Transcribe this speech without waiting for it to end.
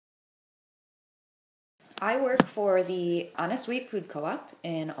I work for the Honest Wheat Food Co-op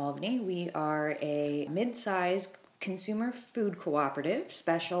in Albany. We are a mid-sized consumer food cooperative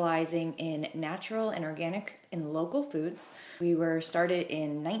specializing in natural and organic and local foods. We were started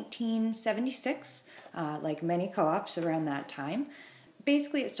in 1976, like many co-ops around that time.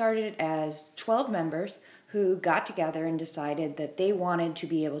 Basically, it started as 12 members who got together and decided that they wanted to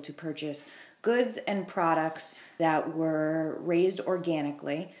be able to purchase goods and products that were raised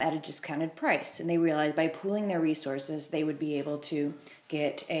organically at a discounted price. And they realized by pooling their resources, they would be able to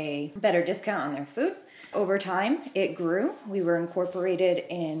get a better discount on their food. Over time, it grew. We were incorporated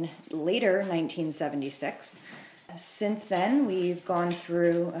in later 1976. Since then, we've gone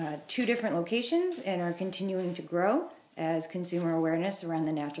through 2 different locations and are continuing to grow as consumer awareness around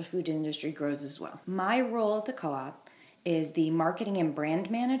the natural food industry grows as well. My role at the co-op is the marketing and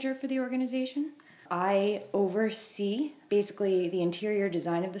brand manager for the organization. I oversee basically the interior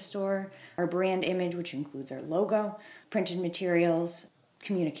design of the store, our brand image, which includes our logo, printed materials,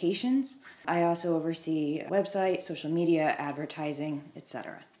 communications. I also oversee website, social media, advertising,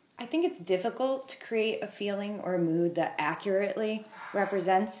 etc. I think it's difficult to create a feeling or a mood that accurately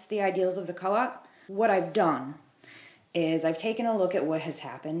represents the ideals of the co-op. What I've done is I've taken a look at what has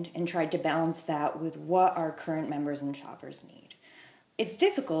happened and tried to balance that with what our current members and shoppers need. It's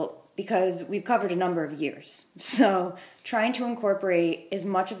difficult because we've covered a number of years. So trying to incorporate as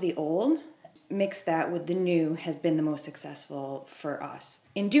much of the old, mix that with the new has been the most successful for us.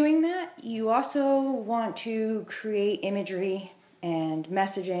 In doing that, you also want to create imagery and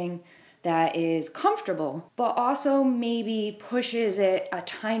messaging that is comfortable, but also maybe pushes it a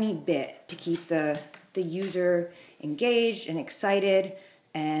tiny bit to keep the user engaged and excited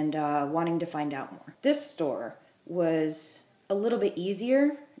and wanting to find out more. This store was a little bit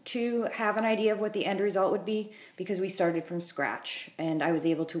easier to have an idea of what the end result would be because we started from scratch and I was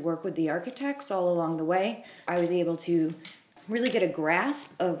able to work with the architects all along the way. I was able to really get a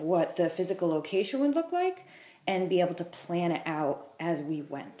grasp of what the physical location would look like and be able to plan it out as we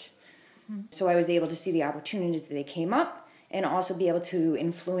went. So I was able to see the opportunities that they came up and also be able to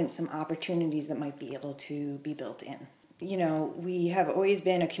influence some opportunities that might be able to be built in. You know, we have always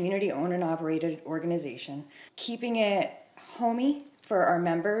been a community-owned and operated organization. Keeping it homey for our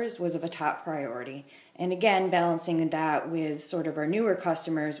members was of a top priority. And again, balancing that with sort of our newer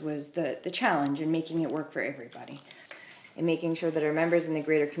customers was the challenge and making it work for everybody. And making sure that our members in the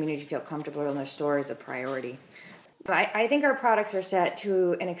greater community feel comfortable in their store is a priority. I think our products are set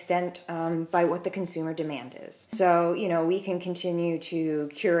to an extent by what the consumer demand is. So, you know, we can continue to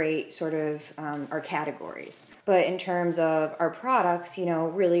curate sort of our categories. But in terms of our products, you know,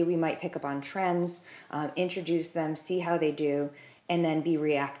 really we might pick up on trends, introduce them, see how they do, and then be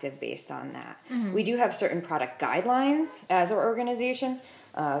reactive based on that. Mm-hmm. We do have certain product guidelines as our organization,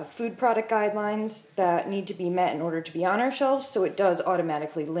 food product guidelines that need to be met in order to be on our shelves, so it does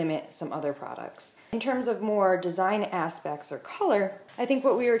automatically limit some other products. In terms of more design aspects or color, I think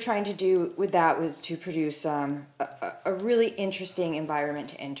what we were trying to do with that was to produce a really interesting environment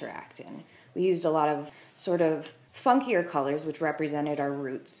to interact in. We used a lot of sort of funkier colors, which represented our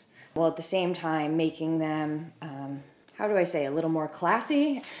roots, while at the same time making them, a little more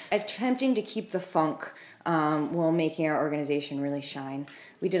classy, attempting to keep the funk while making our organization really shine.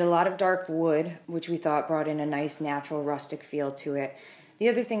 We did a lot of dark wood, which we thought brought in a nice, natural, rustic feel to it. The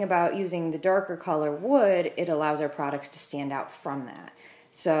other thing about using the darker color wood, it allows our products to stand out from that.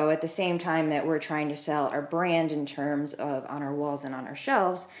 So at the same time that we're trying to sell our brand in terms of on our walls and on our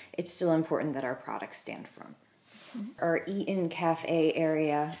shelves, it's still important that our products stand from. Mm-hmm. Our eat-in cafe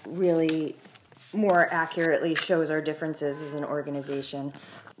area really more accurately shows our differences as an organization.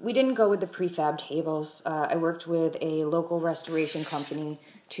 We didn't go with the prefab tables. I worked with a local restoration company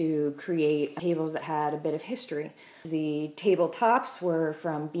to create tables that had a bit of history. The tabletops were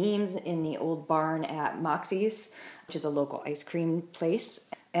from beams in the old barn at Moxie's, which is a local ice cream place.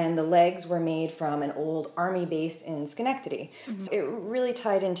 And the legs were made from an old army base in Schenectady. Mm-hmm. So it really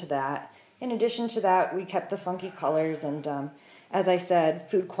tied into that. In addition to that, we kept the funky colors and as I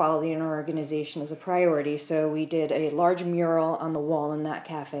said, food quality in our organization is a priority, so we did a large mural on the wall in that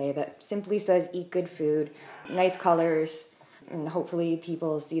cafe that simply says, "Eat good food," nice colors, and hopefully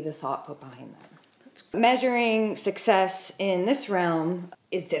people see the thought put behind that. Measuring success in this realm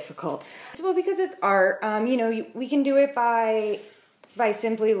is difficult. Well, because it's art, we can do it by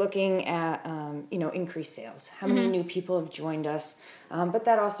simply looking at, increased sales. How many new people have joined us? But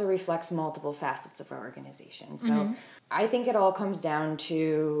that also reflects multiple facets of our organization. So I think it all comes down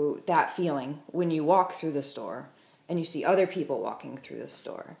to that feeling when you walk through the store and you see other people walking through the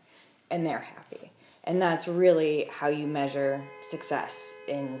store and they're happy. And that's really how you measure success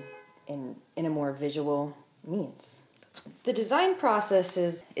in in a more visual means. The design process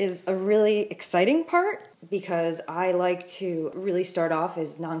is a really exciting part because I like to really start off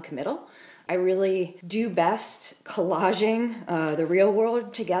as non-committal. I really do best collaging the real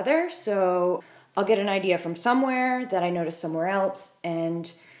world together. So I'll get an idea from somewhere that I notice somewhere else,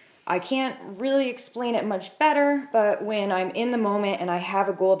 and I can't really explain it much better, but when I'm in the moment and I have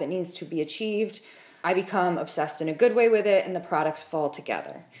a goal that needs to be achieved, I become obsessed in a good way with it and the products fall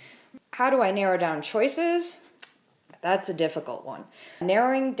together. How do I narrow down choices? That's a difficult one.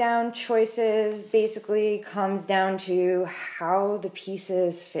 Narrowing down choices basically comes down to how the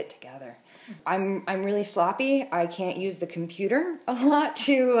pieces fit together. I'm really sloppy. I can't use the computer a lot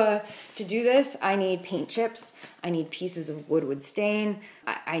to do this. I need paint chips. I need pieces of wood with stain.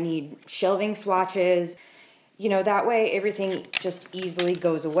 I need shelving swatches. That way everything just easily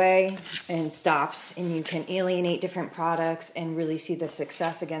goes away and stops, and you can alienate different products and really see the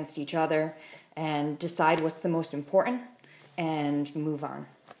success against each other and decide what's the most important and move on.